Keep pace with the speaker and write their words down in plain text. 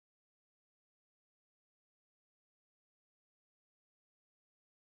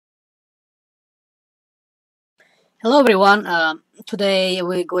Hello everyone. Today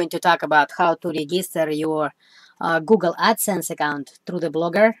we're going to talk about how to register your Google AdSense account through the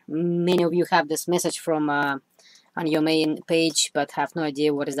blogger. Many of you have this message from on your main page but have no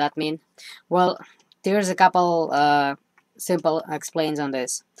idea what does that mean. Well, there's a couple simple explains on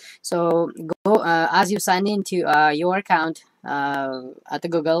this. So go as you sign into your account at the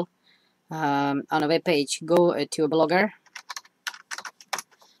Google on a web page, go to a blogger.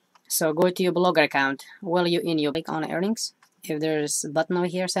 So go to your blogger account. While you're in, you click on earnings. If there's a button over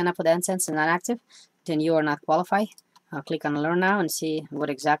here, sign up for the Adsense and not active, then you are not qualified. Click on learn now and see what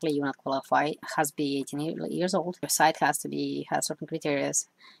exactly you not qualify. It has to be 18 years old. Your site has to have certain criteria,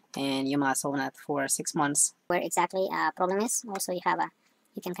 and you must own it for 6 months. Where exactly problem is. Also, you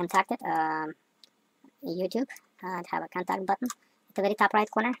can contact it. YouTube have a contact button at the very top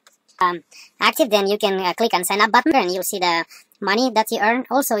right corner. Active, then you can click on sign up button and you'll see the money that you earn.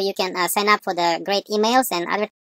 Also, you can sign up for the great emails and advertisements.